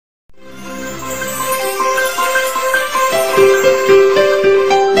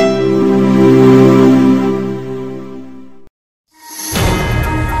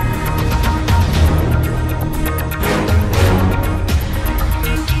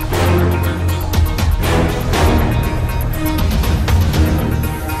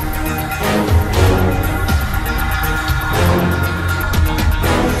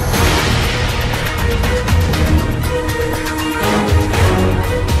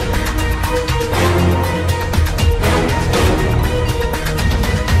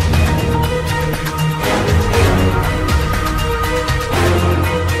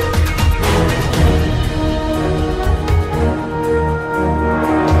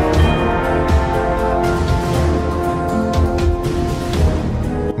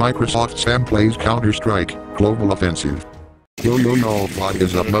Microsoft Sam plays Counter-Strike, Global Offensive. Yo, what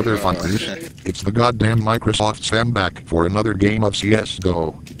is up, motherfuckers? It's the goddamn Microsoft Sam back for another game of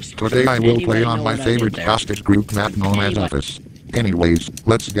CSGO. Today I will play on my favorite hostage group map known as Office. Anyways,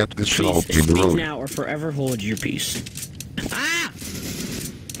 let's get this show in the road. Now or forever hold your peace. Ah!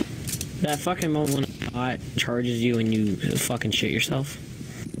 That fucking moment when a bot charges you and you fucking shit yourself.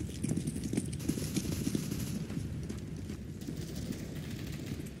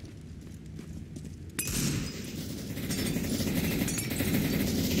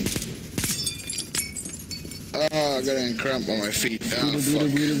 Oh, I got a cramp on my feet. Oh,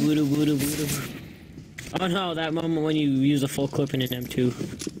 oh no, that moment when you use a full clip in an M2.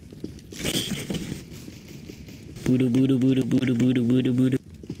 Booda booda booda booda booda booda booda.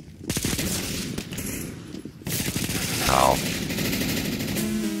 Ow.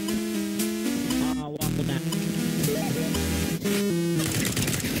 Waffle down.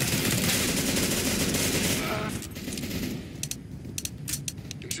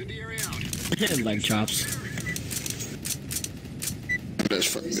 Incendiary out. Leg chops. Let's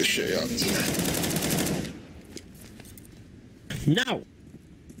fuck this shit up. No!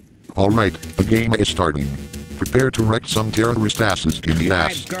 Alright, the game is starting. Prepare to wreck some terrorist asses in the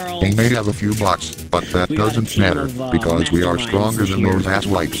ass. They may have a few bots, but that doesn't matter, because we are stronger than those ass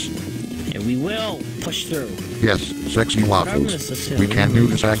wipes. Yeah, we will push through. Yes, sexy waffles. We can do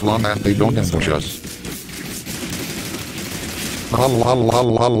this as long as they don't ambush us.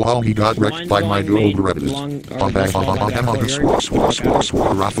 He got wrecked by my dual derivatives. Raffle.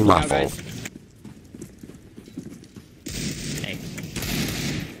 Hey.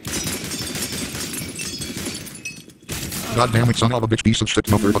 God damn it, son of a bitch, piece of shit,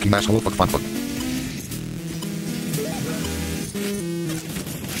 no fucking asshole, fuck.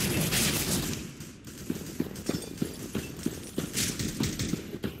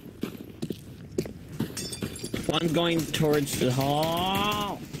 One's going towards the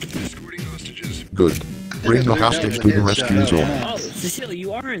hall. Escorting hostages. Good. Bring the hostage to the rescue zone. Oh, Cecilia,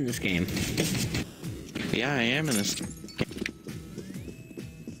 you are in this game. Yeah, I am in this.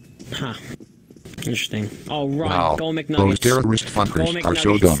 Huh. Interesting. Oh, run. Wow, Go McNuggets. those terrorist fuckers are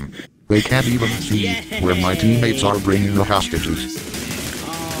so dumb. They can't even see where my teammates are bringing the hostages.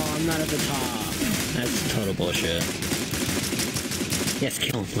 Oh, I'm not at the top. That's total bullshit. Yes,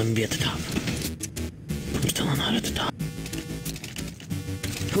 kill him. Let me be at the top. I'm still not at the top.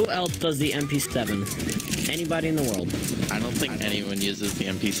 Who else does the MP7? Anybody in the world? I don't think anyone uses the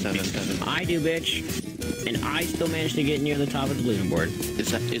MP7. I do, bitch. And I still managed to get near the top of the leaderboard.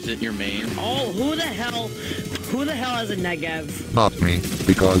 Is it your main? Oh, who the hell has a Negev? Not me,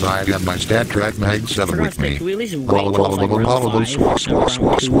 because I have my stat track mag 7 with me. Can we at least wait until like round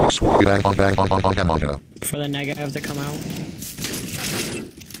 5 or round 2 for the Negev to come out?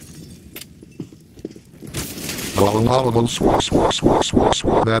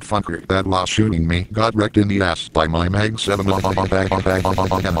 That fucker that was shooting me got wrecked in the ass by my mag 7.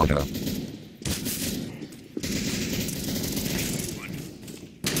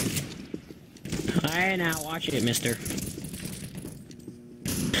 Alright, now watch it, mister.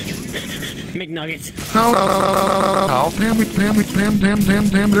 McNuggets. Oh,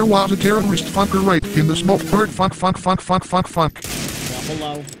 damn, there was a terrorist fucker right in the smoke. Fuck. Waffle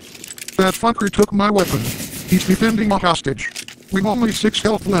low. That fucker took my weapon. He's defending a hostage. We've only 6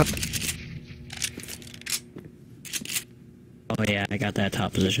 health left. Oh yeah, I got that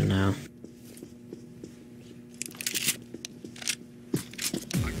top position now.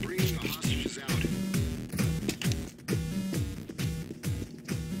 I'm bringing the hostages out.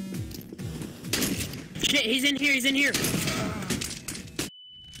 Shit, he's in here.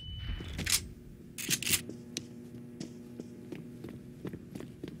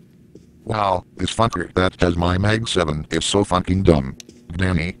 Wow, this fucker that has my mag 7 is so fucking dumb.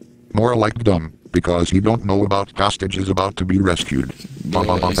 Danny. More like dumb, because he don't know about hostages about to be rescued. Raffle.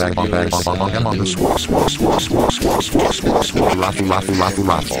 I'm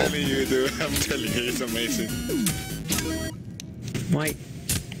telling you, dude. I'm telling you, it's amazing.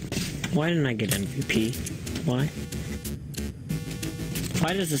 Why didn't I get MVP? Why?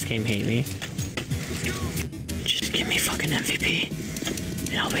 Why does this game hate me? Just give me fucking MVP,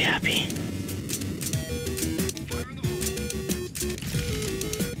 and I'll be happy.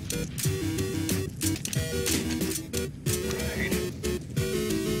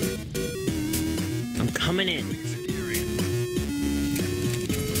 I'm coming in.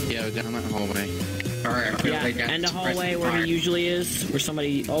 Yeah, down that hallway. Alright, I'm gonna lay down. and the hallway where he usually is, where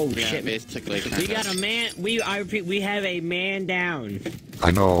somebody. Oh Yeah, shit! basically. We got a man. I repeat, we have a man down. I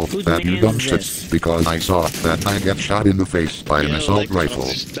know Whose that you man dumb is shits this? because I saw that man get shot in the face by an assault rifle.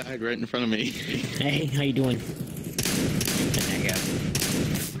 Just died right in front of me. Hey, how you doing? There you go.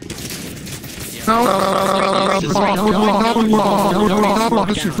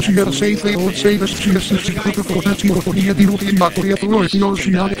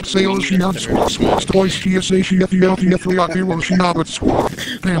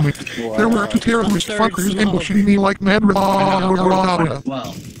 Damn it. There were two terrorist fuckers ambushing me like mad.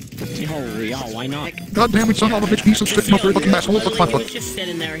 Well, Oh, yeah, why not? God damn it, son of a bitch, piece of shit, motherfucking asshole, what the He was fuck? just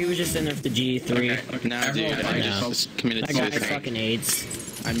sitting there. He was just sitting there for the G3. No, dude, I No. just committed That guy had suicide. fucking AIDS.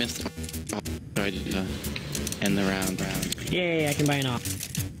 I missed. So I did end the round. Yay, I can buy an off.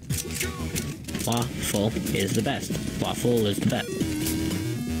 Waffle is the best. Waffle is the best.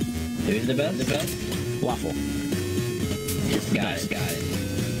 who's the best? The best? Waffle. Is the best. Got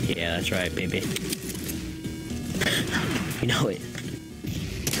it. Yeah, that's right, baby. You know it.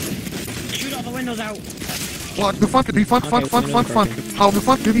 Shoot all the windows out! What the fuck did he fuck? How the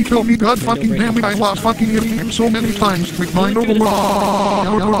fuck did he kill me? God fucking damn it, I lost fucking him so many times. With my noble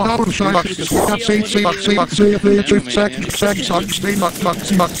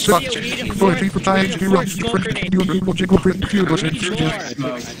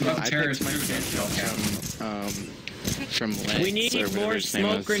From legs. We need or more whatever his name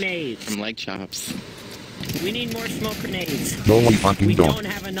smoke was. grenades. From leg chops. We need more smoke grenades. No, we fucking We don't. don't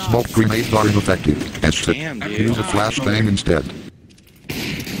have enough. Smoke grenades are ineffective. That's it. Damn, dude. Use a flashbang instead.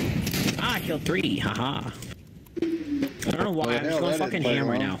 Ah, I killed 3. Haha. I don't know why. I'm just hell, going that fucking didn't ham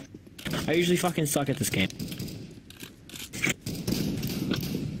play right now. I usually fucking suck at this game.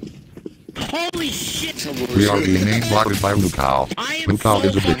 Holy shit! We are being name blocked by Lukao. I am Lukao so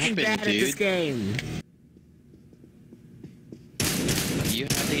is a bitch. fucking bad at this game. You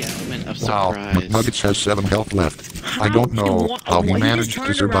have the element of Wow, surprise. McNuggets has 7 health left. I don't know how he managed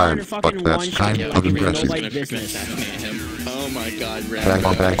to survive, but that's kind of impressive. Nobody's business. Oh my god, Bag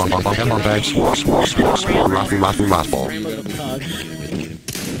on bag on bag, raffle. Rambo the Pug.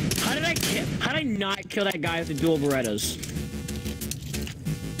 How did I not kill that guy with the dual Berettas?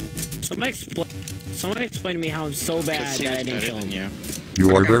 Somebody explain to me how I'm so bad that I didn't kill him. Yeah.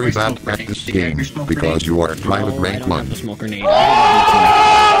 You are very bad at this game because you are private Oh, I rank don't have 1. the smoke grenade.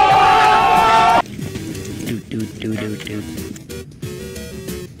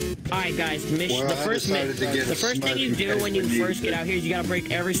 Alright guys, the mission, Well, I decided to get the first thing you do when you first get out here is you gotta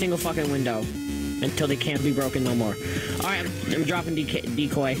break every single fucking window until they can't be broken no more. Alright, I'm dropping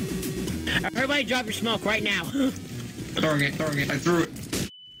decoy. Everybody drop your smoke right now. Throwing it, I threw it.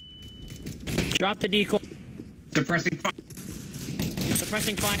 Drop the decoy. Suppressing fire.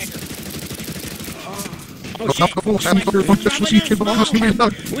 Suppressing fire. Oh Drop shit. the full Sam Tucker from Drop Just Kid another Boss smoke. Man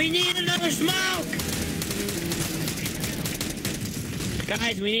Dog. We need another smoke!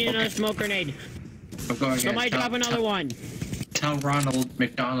 Guys, we need another smoke grenade. I'm going Somebody again. drop another one. Tell Ronald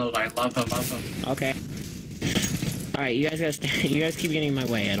McDonald I love him. Okay. Alright, you guys gotta you guys keep getting in my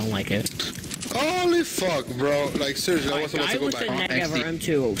way. I don't like it. Holy fuck, bro. Like, seriously, I was about Guy to go with the back. neck ever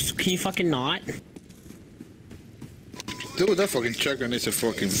M2. Can you fucking not? Dude, that fucking checker needs a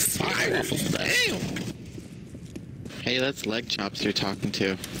fucking fire. Hey, that's leg chops you're talking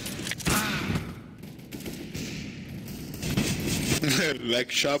to.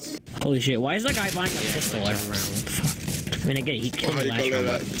 Leg shop. Holy shit, why is that guy buying a pistol every round? What the fuck? I mean, again, he killed How me you last call round.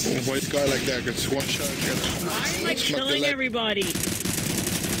 that? Why is guy like that? Cause one shot Why am I Smack the killing leg. everybody?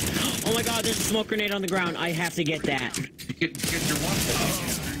 Oh my god, there's a smoke grenade on the ground. I have to get that. Get your one.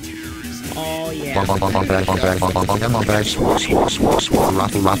 Oh yeah. Raffle.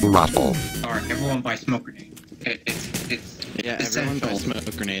 Alright, everyone buy smoke grenade. It's Yeah, everyone buy essential.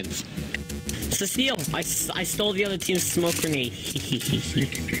 smoke grenades. It's a steal. I stole the other team's smoke grenade.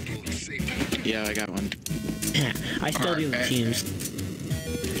 Yeah, I got one. I stole the other team's.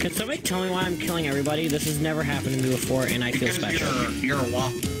 Can somebody tell me why I'm killing everybody? This has never happened to me before, and I feel Because special. you're a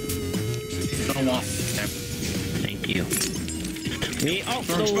waffle. You're a waffle. Thank you. Me? Oh,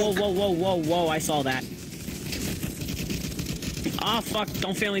 whoa, I saw that. Oh, fuck,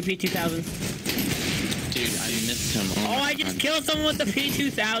 don't fail me, P2000. Dude, I missed him. Oh, my I just God. killed someone with the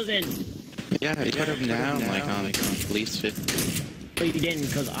P2000! Yeah, I put him down like on at least 50. But you didn't,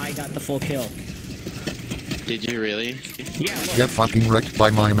 because I got the full kill. Did you really? Yeah, look. Get fucking wrecked by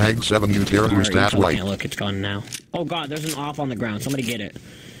my Mag 7, you terrorist ass Alright, white. can't look, it's gone now. Oh god, there's an off on the ground, somebody get it.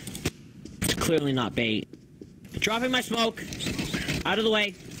 It's clearly not bait. Dropping my smoke! Out of the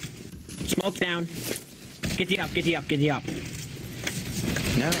way. Smoke down. Get the up. No,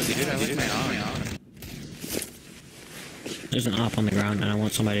 dude, I like my arm. There's an op on the ground, and I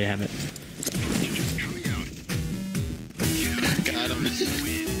want somebody to have it. Got him.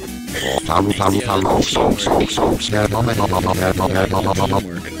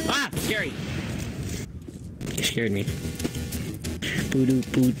 Ah! Scary! You scared me. Boo-doo,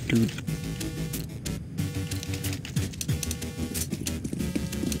 boo-doo.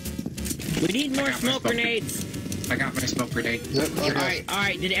 We need more smoke grenades! I got my smoke grenade.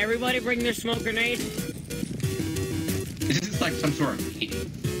 Alright, did everybody bring their smoke grenade? This is like some sort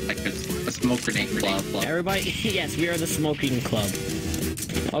of like a smoke grenade club. Everybody, yes, we are the smoking club.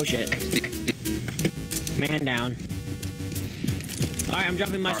 Oh shit. Man down. Alright, I'm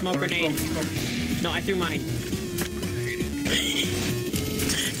dropping my smoke grenade. No, I threw mine.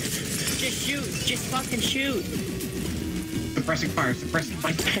 Just shoot, just fucking shoot. Suppressing fire, suppressing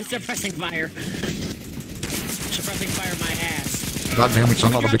fire. Suppressing fire. Suppressing fire my ass. God damn it,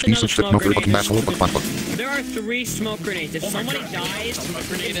 son of a bitch, piece of shit, no good looking asshole, fuck. There are 3 smoke grenades. If somebody dies,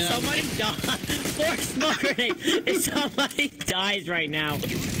 four smoke grenades. If somebody dies right now.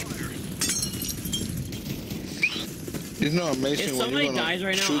 You know, amazing. If somebody dies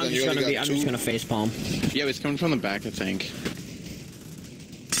right now, I'm just gonna facepalm. Yeah, it's coming from the back, I think.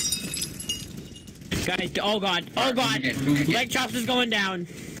 Guys, oh god, leg chops is going down.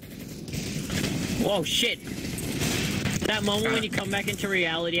 Whoa, shit. That moment when you come back into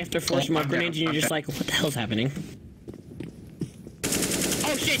reality after 4 smoke grenades and you're just like, what the hell's happening?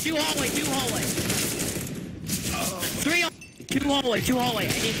 Oh shit, 2 hallway. 3 2 hallway. I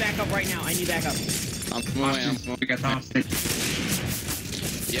need backup right now, I'm moving. We got the hostage.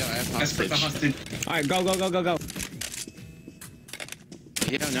 Yeah, I have Let's put the hostage. hostage. Alright, go.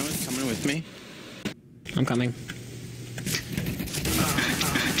 Yeah, no one's coming with me. I'm coming.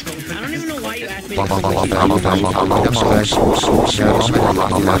 I don't even know why you asked me to come with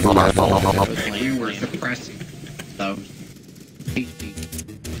you. You were suppressing those.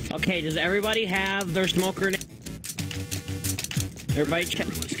 Okay, does everybody have their smoke grenade? Everybody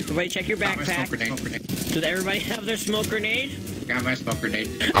check your Got my smoke backpack. grenade. Does everybody have their smoke grenade? Got my smoke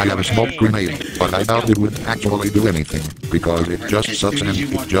grenade. I have a smoke grenade, but I doubt it would actually do anything, because it just sucks and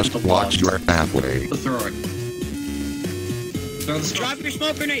it just blocks your pathway. Throw it. Drop your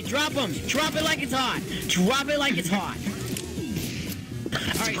smoke grenade, drop them! Drop it like it's hot! Drop it like it's hot!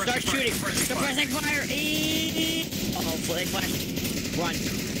 Alright, start shooting! Suppressing fire! Uh-oh, flag flash. Run.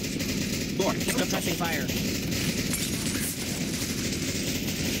 Suppressing fire.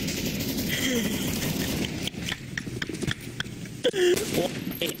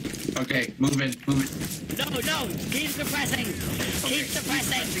 Okay, move in. No, keep suppressing! Keep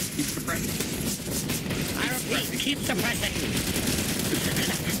suppressing! Keep suppressing. I repeat, keep suppressing!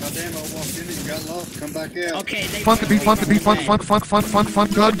 Goddamn, I walked in and got lost. Come back out. Okay, they Fuck,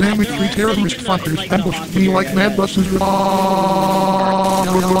 god damn it, 3 terrorist fuckers ambushed me like mad buses.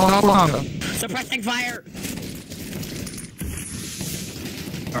 suppressing fire!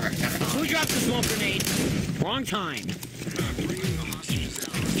 Alright, Who dropped the smoke grenade? Wrong time.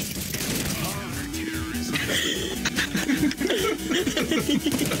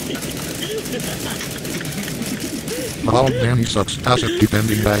 Oh damn, he sucks. Asset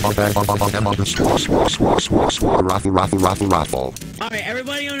defending bag on the raffle. Alright,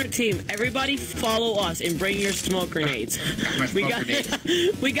 everybody on our team, everybody follow us and bring your smoke grenades. We got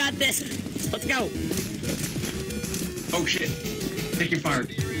this. Let's go. Oh shit. Taking fire.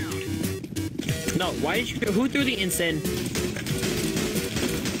 No, who threw the incense?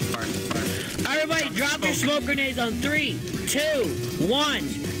 Fire. Everybody drop your smoke grenades on 3, 2, 1.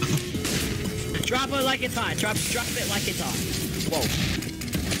 Drop it like it's hot. Drop it like it's hot. Whoa.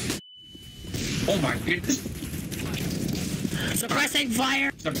 Oh my goodness. Suppressing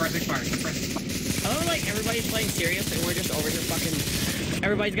fire. Suppressing fire. Oh, like everybody's playing serious and we're just over here fucking.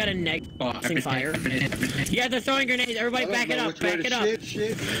 Everybody's got a suppressing fire. Yeah, they're throwing grenades. Everybody back it up.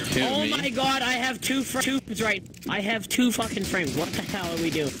 Shit. Oh my god, I have 2 frames right. I have 2 fucking frames. What the hell are we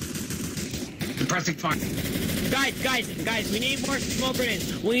doing? Suppressing fire. Guys, we need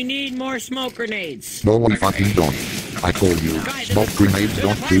more smoke grenades. No one fucking don't. I told you, smoke grenades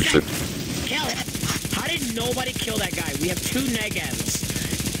don't do shit. Kill it. How did nobody kill that guy? We have 2 negatives.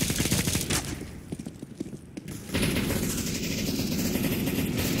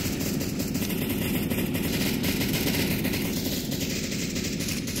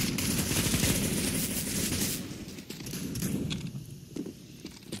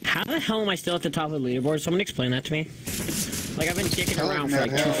 How the hell am I still at the top of the leaderboard? Someone explain that to me. Like, I've been dicking around for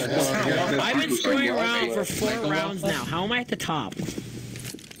like 2 I've been screwing around for 4 rounds now. How am I at the top?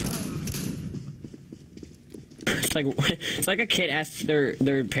 It's like a kid asks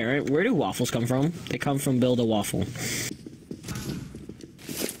their parent, where do waffles come from? They come from Build a Waffle.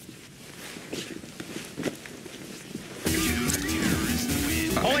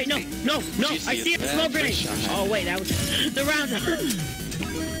 wait, no, I see a smoke grenade. Oh, wait, that was the rounds.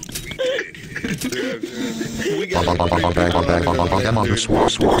 We got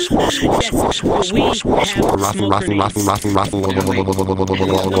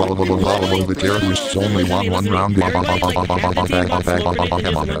the terrorists only won one round.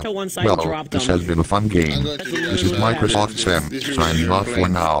 Well, this has been a fun game. This is Microsoft Sam, signing off for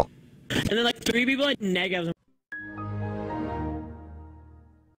now. And then like 3 people like negatives.